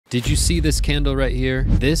Did you see this candle right here?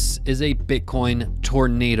 This is a Bitcoin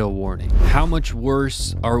tornado warning. How much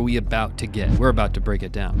worse are we about to get? We're about to break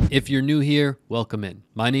it down. If you're new here, welcome in.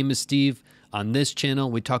 My name is Steve. On this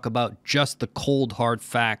channel, we talk about just the cold, hard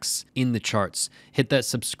facts in the charts. Hit that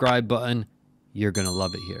subscribe button. You're gonna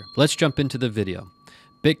love it here. Let's jump into the video.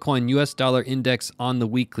 Bitcoin US dollar index on the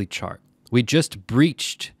weekly chart. We just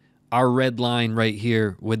breached our red line right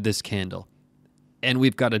here with this candle. And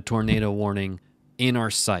we've got a tornado warning in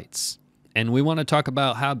our sights. And we want to talk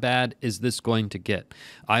about how bad is this going to get.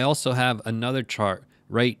 I also have another chart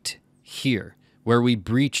right here where we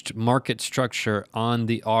breached market structure on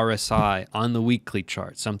the RSI on the weekly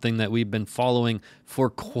chart, something that we've been following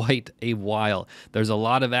for quite a while. There's a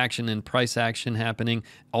lot of action and price action happening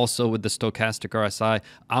also with the stochastic RSI.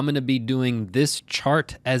 I'm going to be doing this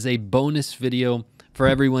chart as a bonus video for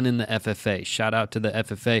everyone in the FFA. Shout out to the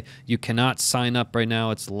FFA. You cannot sign up right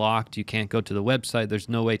now. It's locked. You can't go to the website. There's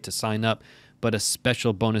no way to sign up, but a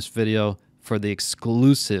special bonus video for the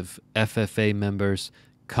exclusive FFA members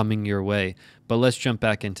coming your way. But let's jump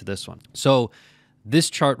back into this one. So this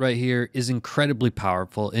chart right here is incredibly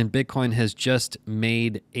powerful, and Bitcoin has just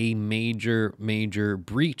made a major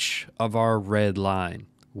breach of our red line,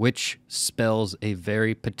 which spells a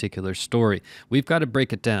very particular story. We've got to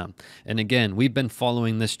break it down. And again, we've been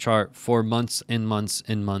following this chart for months and months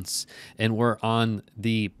and months, and we're on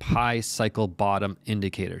the pi cycle bottom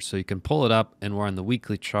indicator. So you can pull it up, and we're on the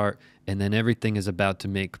weekly chart, and then everything is about to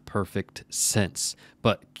make perfect sense.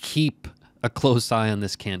 But keep a close eye on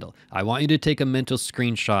this candle. I want you to take a mental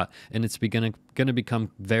screenshot, and it's going to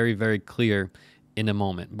become very clear in a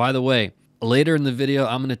moment. By the way, later in the video,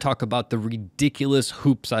 I'm going to talk about the ridiculous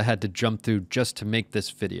hoops I had to jump through just to make this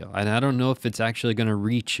video. And I don't know if it's actually going to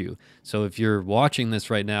reach you. So if you're watching this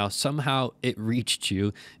right now, somehow it reached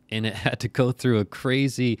you and it had to go through a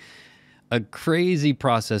crazy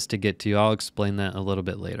process to get to you. I'll explain that a little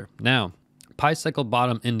bit later. Now, pi cycle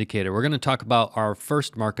bottom indicator. We're going to talk about our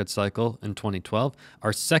first market cycle in 2012,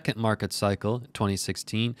 our second market cycle in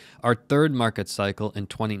 2016, our third market cycle in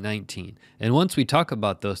 2019. And once we talk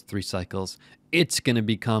about those three cycles, it's going to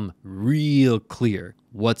become real clear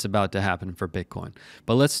what's about to happen for Bitcoin.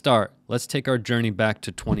 But let's start. Let's take our journey back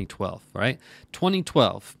to 2012, right?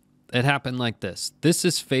 2012, it happened like this. This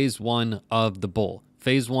is phase one of the bull.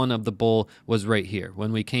 Phase one of the bull was right here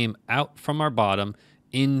when we came out from our bottom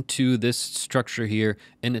into this structure here,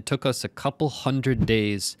 and it took us a couple hundred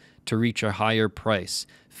days to reach a higher price.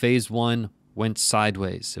 Phase one went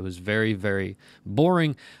sideways. It was very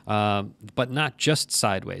boring, but not just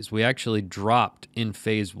sideways. We actually dropped in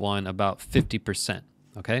phase one about 50%.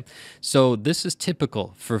 Okay, so this is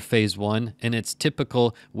typical for phase one, and it's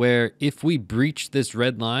typical where if we breach this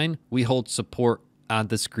red line, we hold support on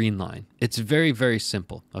this green line. It's very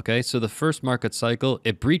simple. Okay, so the first market cycle,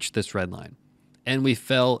 it breached this red line, and we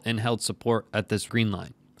fell and held support at this green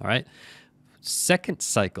line. All right. Second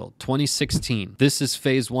cycle, 2016. This is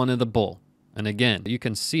phase one of the bull. And again, you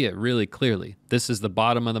can see it really clearly. This is the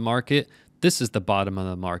bottom of the market. This is the bottom of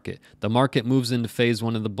the market. The market moves into phase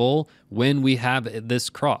one of the bull when we have this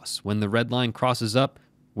cross. When the red line crosses up,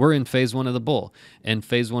 we're in phase one of the bull. And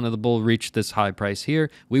phase one of the bull reached this high price here.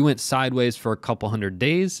 We went sideways for a couple hundred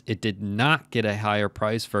days. It did not get a higher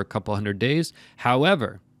price for a couple hundred days.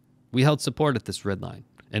 However, we held support at this red line.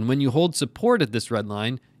 And when you hold support at this red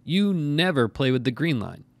line, you never play with the green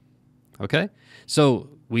line. Okay?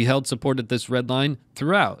 So we held support at this red line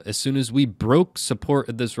throughout. As soon as we broke support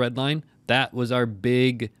at this red line, that was our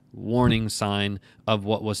big warning sign of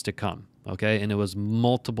what was to come. Okay? And it was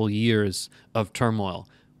multiple years of turmoil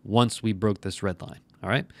once we broke this red line. All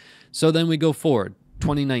right? So then we go forward.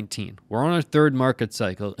 2019. We're on our third market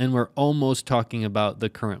cycle, and we're almost talking about the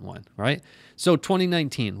current one, right? So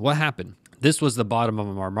 2019, what happened? This was the bottom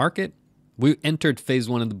of our market. We entered phase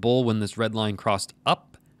one of the bull when this red line crossed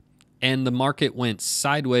up, and the market went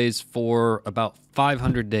sideways for about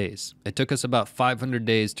 500 days. It took us about 500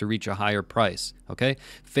 days to reach a higher price, okay?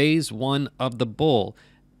 Phase one of the bull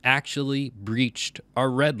actually breached our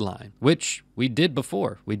red line, which we did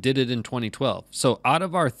before. We did it in 2012. So out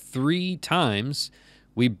of our 3 times,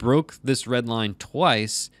 we broke this red line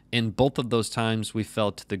twice, and both of those times we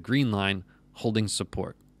fell to the green line holding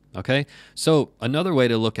support. Okay, so another way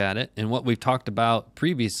to look at it, and what we've talked about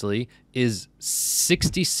previously, is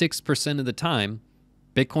 66% of the time,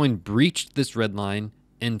 Bitcoin breached this red line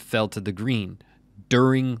and fell to the green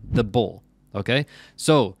during the bull. Okay,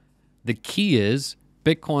 so the key is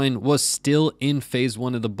Bitcoin was still in phase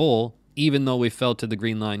one of the bull, even though we fell to the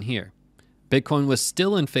green line here. Bitcoin was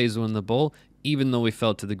still in phase one of the bull, even though we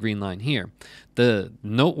fell to the green line here. The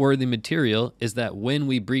noteworthy material is that when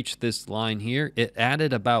we breached this line here, it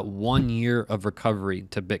added about 1 year of recovery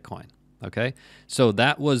to Bitcoin. Okay, so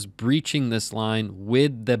that was breaching this line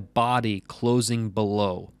with the body closing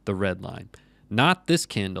below the red line. Not this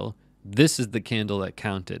candle. This is the candle that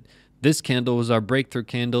counted. This candle was our breakthrough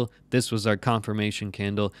candle. This was our confirmation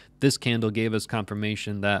candle. This candle gave us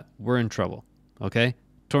confirmation that we're in trouble. Okay,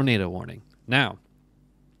 tornado warning. Now,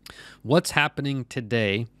 what's happening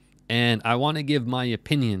today? And I want to give my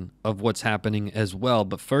opinion of what's happening as well.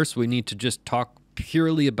 But first, we need to just talk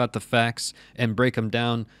purely about the facts and break them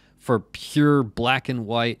down for pure black and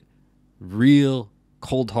white, real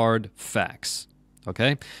cold hard facts.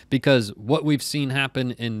 Okay, because what we've seen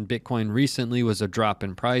happen in Bitcoin recently was a drop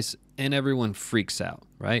in price and everyone freaks out,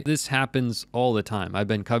 right? This happens all the time. I've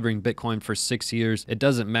been covering Bitcoin for 6 years. It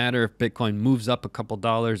doesn't matter if Bitcoin moves up a couple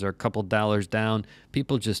dollars or a couple dollars down.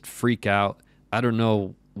 People just freak out. I don't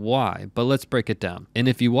know why, but let's break it down. And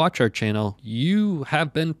if you watch our channel, you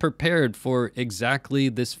have been prepared for exactly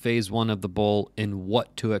this phase one of the bull and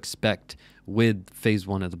what to expect with phase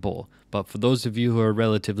one of the bull. But for those of you who are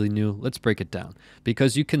relatively new, let's break it down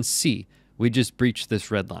because you can see we just breached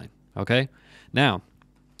this red line. Okay. Now,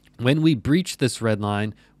 when we breach this red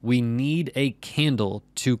line, we need a candle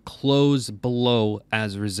to close below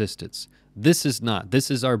as resistance. This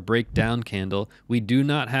is our breakdown candle. We do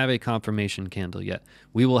not have a confirmation candle yet.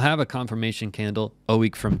 We will have a confirmation candle a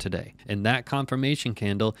week from today. And that confirmation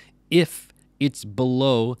candle, if it's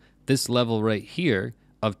below this level right here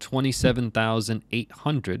of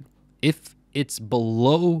 27,800, if it's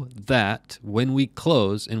below that when we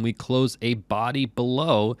close and we close a body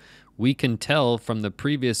below, we can tell from the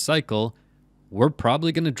previous cycle, we're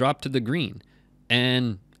probably going to drop to the green.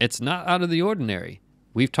 And it's not out of the ordinary.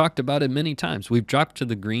 We've talked about it many times. We've dropped to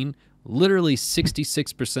the green literally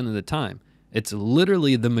 66% of the time. It's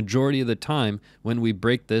literally the majority of the time when we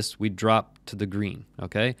break this, we drop to the green,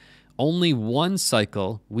 okay? Only one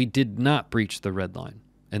cycle we did not breach the red line,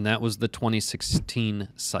 and that was the 2016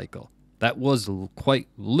 cycle. That was quite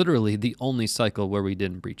literally the only cycle where we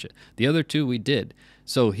didn't breach it. The other two we did.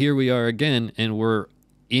 So here we are again, and we're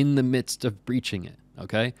in the midst of breaching it.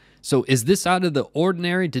 Okay, so is this out of the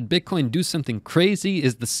ordinary? Did Bitcoin do something crazy?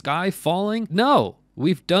 Is the sky falling? No,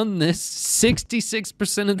 we've done this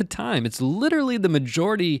 66% of the time. It's literally the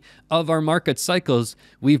majority of our market cycles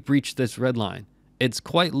we've breached this red line. It's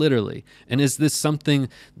quite literally. And is this something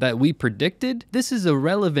that we predicted? This is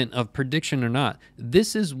irrelevant of prediction or not.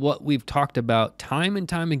 This is what we've talked about time and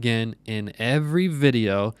time again in every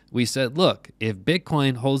video. We said, look, if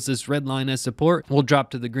Bitcoin holds this red line as support, we'll drop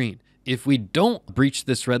to the green. If we don't breach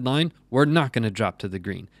this red line, we're not going to drop to the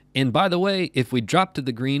green. And by the way, if we drop to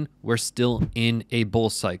the green, we're still in a bull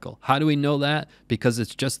cycle. How do we know that? Because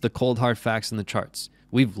it's just the cold hard facts in the charts.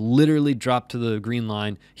 We've literally dropped to the green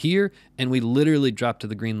line here, and we literally dropped to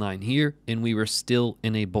the green line here, and we were still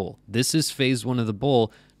in a bull. This is phase one of the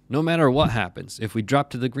bull. No matter what happens, if we drop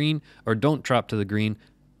to the green or don't drop to the green,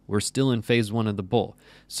 we're still in phase one of the bull.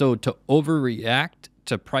 So to overreact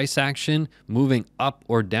to price action moving up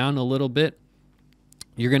or down a little bit,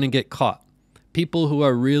 you're going to get caught. People who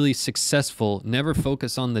are really successful never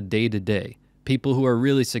focus on the day-to-day. People who are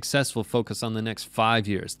really successful focus on the next 5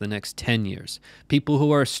 years, the next 10 years. People who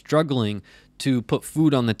are struggling to put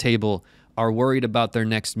food on the table are worried about their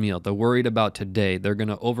next meal. They're worried about today. They're going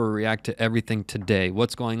to overreact to everything today.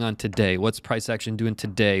 What's going on today? What's price action doing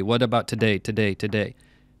today? What about today, today, today?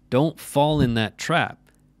 Don't fall in that trap.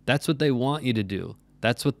 That's what they want you to do.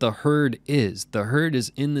 That's what the herd is. The herd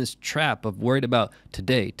is in this trap of worried about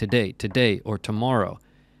today, today, today, or tomorrow.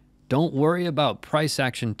 Don't worry about price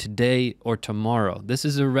action today or tomorrow. This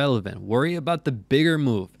is irrelevant. Worry about the bigger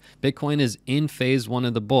move. Bitcoin is in phase one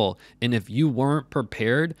of the bull. And if you weren't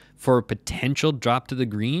prepared for a potential drop to the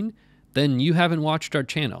green, then you haven't watched our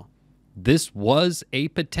channel. This was a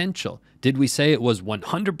potential. Did we say it was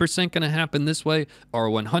 100% going to happen this way or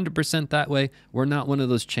 100% that way? We're not one of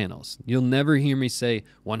those channels. You'll never hear me say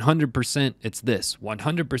 100% it's this,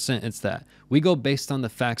 100% it's that. We go based on the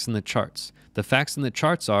facts in the charts. The facts in the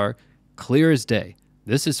charts are clear as day.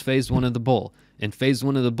 This is phase one of the bull. In phase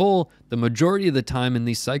one of the bull, the majority of the time in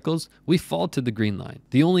these cycles, we fall to the green line.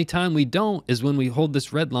 The only time we don't is when we hold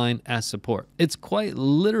this red line as support. It's quite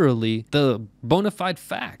literally the bona fide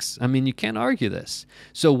facts. I mean, you can't argue this.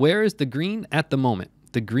 So where is the green at the moment?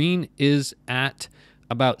 The green is at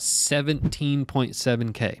about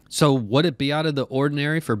 17.7K. So would it be out of the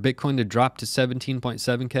ordinary for Bitcoin to drop to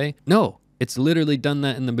 17.7K? No, it's literally done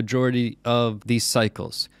that in the majority of these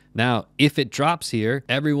cycles. Now, if it drops here,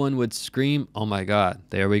 everyone would scream, oh my God,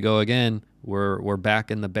 there we go again. We're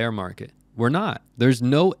back in the bear market. We're not. There's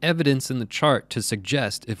no evidence in the chart to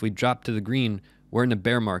suggest if we drop to the green, we're in a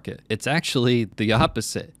bear market. It's actually the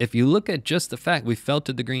opposite. If you look at just the fact we fell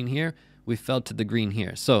to the green here, we fell to the green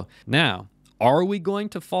here. So now, are we going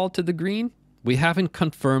to fall to the green? We haven't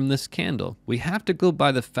confirmed this candle. We have to go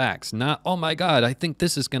by the facts, not, oh my God, I think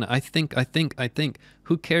this is gonna, I think.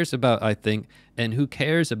 Who cares about I think, and who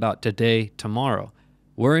cares about today, tomorrow?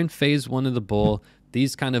 We're in phase one of the bull.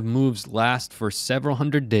 These kind of moves last for several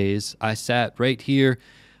hundred days. I sat right here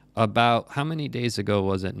about, how many days ago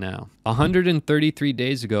was it now? 133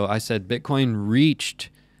 days ago, I said Bitcoin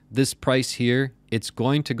reached this price here. It's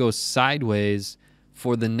going to go sideways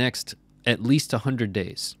for the next at least 100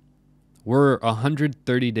 days. We're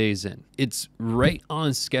 130 days in. It's right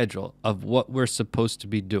on schedule of what we're supposed to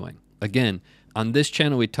be doing. Again, on this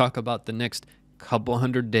channel, we talk about the next couple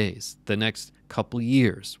hundred days, the next couple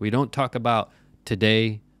years. We don't talk about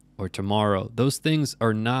today or tomorrow. Those things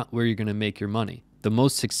are not where you're going to make your money. The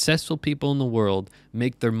most successful people in the world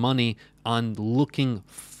make their money on looking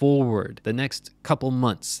forward, the next couple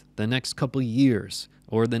months, the next couple years,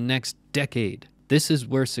 or the next decade. This is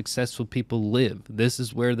where successful people live. This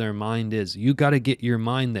is where their mind is. You got to get your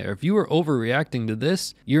mind there. If you are overreacting to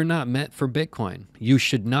this, you're not meant for Bitcoin. You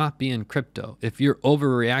should not be in crypto. If you're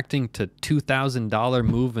overreacting to $2,000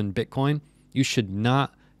 move in Bitcoin, you should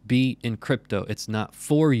not be in crypto. It's not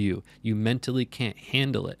for you. You mentally can't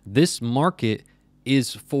handle it. This market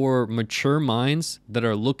is for mature minds that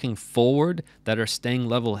are looking forward, that are staying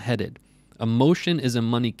level-headed. Emotion is a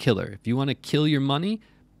money killer. If you want to kill your money,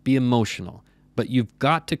 be emotional. But you've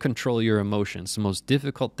got to control your emotions. It's the most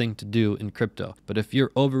difficult thing to do in crypto. But if you're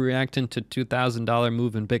overreacting to $2,000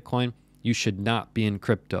 move in Bitcoin, you should not be in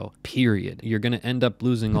crypto, period. You're going to end up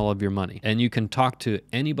losing all of your money. And you can talk to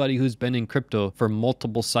anybody who's been in crypto for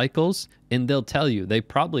multiple cycles, and they'll tell you they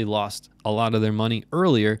probably lost a lot of their money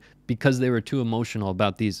earlier because they were too emotional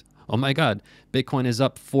about these. Oh my God, Bitcoin is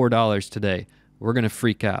up $4 today. We're going to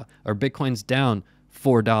freak out. Or Bitcoin's down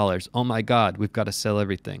 $4. Oh my God, we've got to sell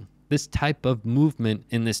everything. This type of movement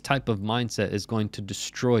in this type of mindset is going to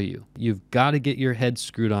destroy you. You've got to get your head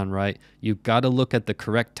screwed on right. You've got to look at the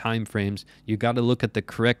correct time frames. You've got to look at the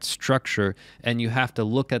correct structure, and you have to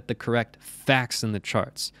look at the correct facts in the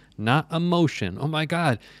charts, not emotion. Oh my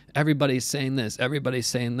God, everybody's saying this, everybody's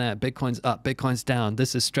saying that. Bitcoin's up, Bitcoin's down.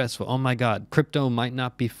 This is stressful. Oh my God, crypto might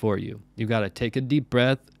not be for you. You got to take a deep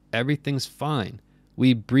breath. Everything's fine.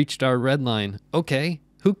 We breached our red line. Okay,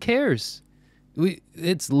 who cares?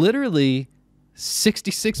 It's literally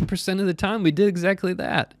 66% of the time we did exactly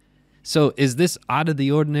that. So is this out of the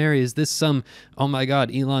ordinary? Is this some, oh my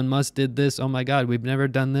God, Elon Musk did this. Oh my God, we've never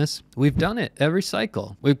done this. We've done it every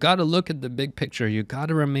cycle. We've got to look at the big picture. You got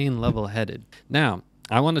to remain level-headed. Now,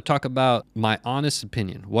 I want to talk about my honest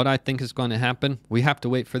opinion. What I think is going to happen, we have to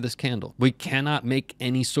wait for this candle. We cannot make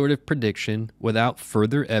any sort of prediction without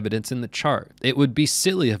further evidence in the chart. It would be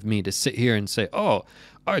silly of me to sit here and say, oh,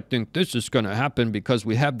 I think this is going to happen because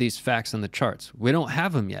we have these facts in the charts. We don't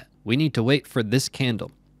have them yet. We need to wait for this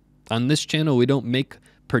candle. On this channel, we don't make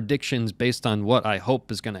predictions based on what I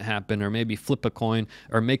hope is going to happen, or maybe flip a coin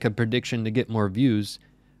or make a prediction to get more views.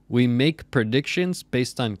 We make predictions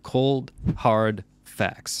based on cold, hard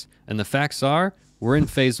facts. And the facts are, we're in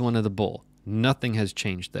phase one of the bull. Nothing has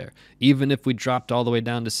changed there. Even if we dropped all the way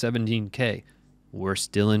down to 17K, we're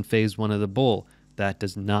still in phase one of the bull. That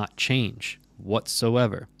does not change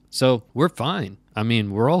whatsoever. So we're fine. I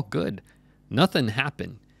mean, we're all good. Nothing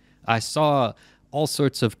happened. I saw all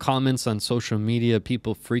sorts of comments on social media,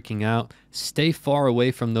 people freaking out. Stay far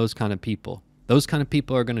away from those kind of people. Those kind of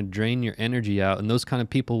people are going to drain your energy out, and those kind of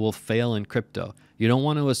people will fail in crypto. You don't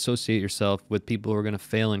want to associate yourself with people who are going to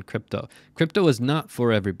fail in crypto. Crypto is not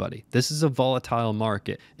for everybody. This is a volatile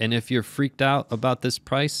market. And if you're freaked out about this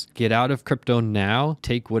price, get out of crypto now.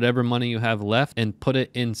 Take whatever money you have left and put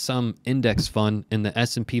it in some index fund in the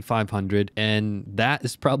S&P 500. And that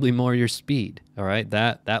is probably more your speed. All right.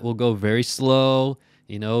 That will go very slow.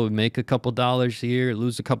 You know, make a couple dollars here,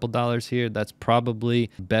 lose a couple dollars here. That's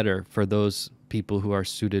probably better for those people who are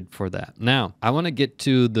suited for that. Now, I want to get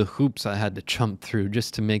to the hoops I had to jump through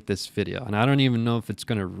just to make this video. And I don't even know if it's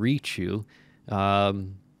going to reach you.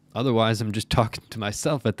 Otherwise, I'm just talking to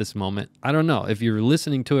myself at this moment. I don't know. If you're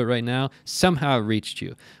listening to it right now, somehow it reached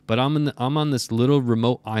you. But I'm on this little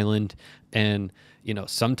remote island, and you know,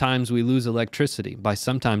 sometimes we lose electricity. By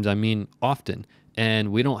sometimes, I mean often.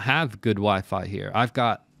 And we don't have good Wi-Fi here. I've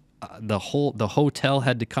got the hotel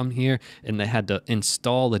had to come here, and they had to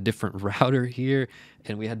install a different router here,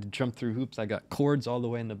 and we had to jump through hoops. I got cords all the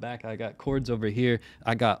way in the back. I got cords over here.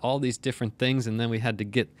 I got all these different things, and then we had to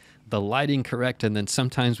get the lighting correct, and then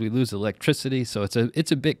sometimes we lose electricity. So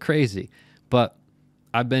it's a bit crazy, but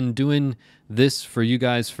I've been doing this for you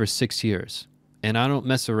guys for 6 years, and I don't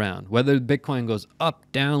mess around. Whether Bitcoin goes up,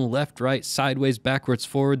 down, left, right, sideways, backwards,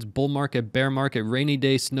 forwards, bull market, bear market, rainy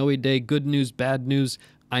day, snowy day, good news, bad news,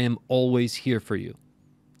 I am always here for you.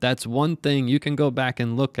 That's one thing you can go back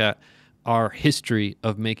and look at our history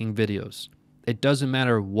of making videos. It doesn't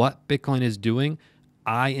matter what Bitcoin is doing.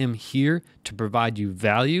 I am here to provide you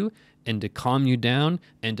value and to calm you down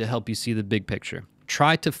and to help you see the big picture.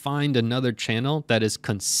 Try to find another channel that is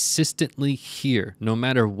consistently here, no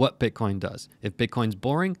matter what Bitcoin does. If Bitcoin's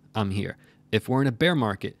boring, I'm here. If we're in a bear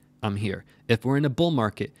market, I'm here. If we're in a bull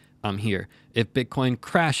market, I'm here. If Bitcoin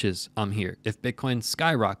crashes, I'm here. If Bitcoin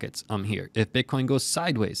skyrockets, I'm here. If Bitcoin goes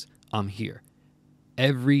sideways, I'm here.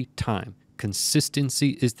 Every time.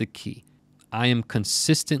 Consistency is the key. I am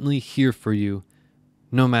consistently here for you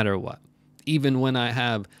no matter what. Even when I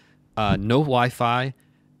have no Wi-Fi,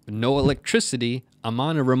 no electricity, I'm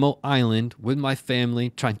on a remote island with my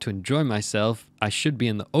family trying to enjoy myself. I should be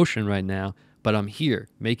in the ocean right now, but I'm here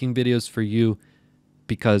making videos for you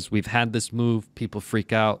because we've had this move. People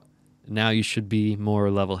freak out. Now you should be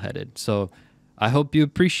more level-headed. So I hope you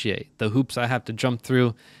appreciate the hoops I have to jump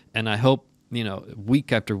through, and I hope, you know,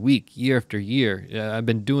 week after week, year after year, I've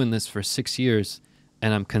been doing this for 6 years,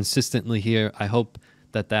 and I'm consistently here. I hope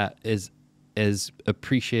that is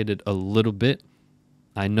appreciated a little bit.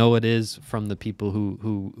 I know it is from the people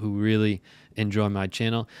who really enjoy my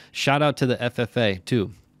channel. Shout out to the FFA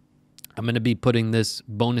too. I'm going to be putting this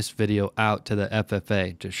bonus video out to the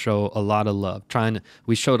FFA to show a lot of love.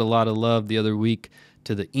 We showed a lot of love the other week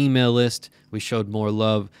to the email list. We showed more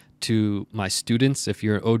love to my students. If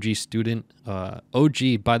you're an OG student,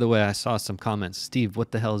 OG, by the way, I saw some comments. Steve,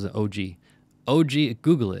 what the hell is an OG? OG,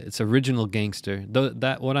 Google it. It's original gangster.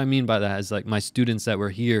 What I mean by that is like my students that were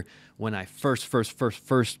here when I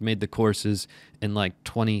first made the courses in like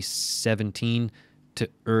 2017 to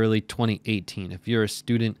early 2018. If you're a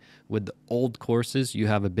student with the old courses, you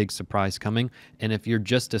have a big surprise coming. And if you're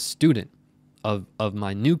just a student of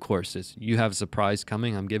my new courses, you have a surprise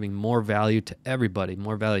coming. I'm giving more value to everybody,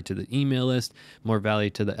 more value to the email list, more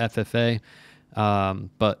value to the FFA.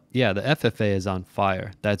 But yeah, the FFA is on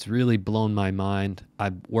fire. That's really blown my mind.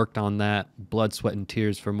 I've worked on that blood, sweat, and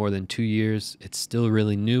tears for more than 2 years. It's still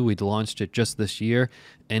really new. We launched it just this year,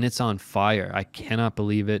 and it's on fire. I cannot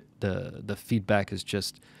believe it. The feedback is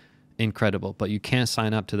just incredible. But you can't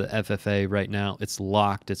sign up to the FFA right now. It's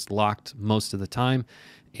locked. It's locked most of the time,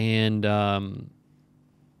 and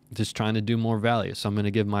just trying to do more value. So I'm going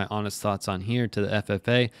to give my honest thoughts on here to the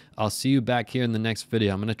FFA. I'll see you back here in the next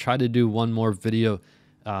video. I'm going to try to do one more video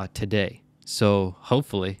today. So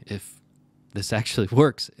hopefully, if this actually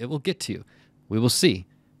works, it will get to you. We will see.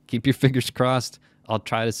 Keep your fingers crossed. I'll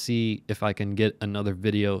try to see if I can get another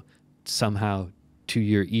video somehow to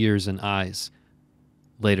your ears and eyes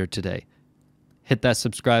later today. Hit that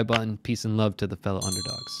subscribe button. Peace and love to the fellow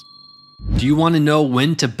underdogs. Do you want to know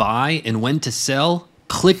when to buy and when to sell?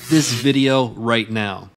 Click this video right now.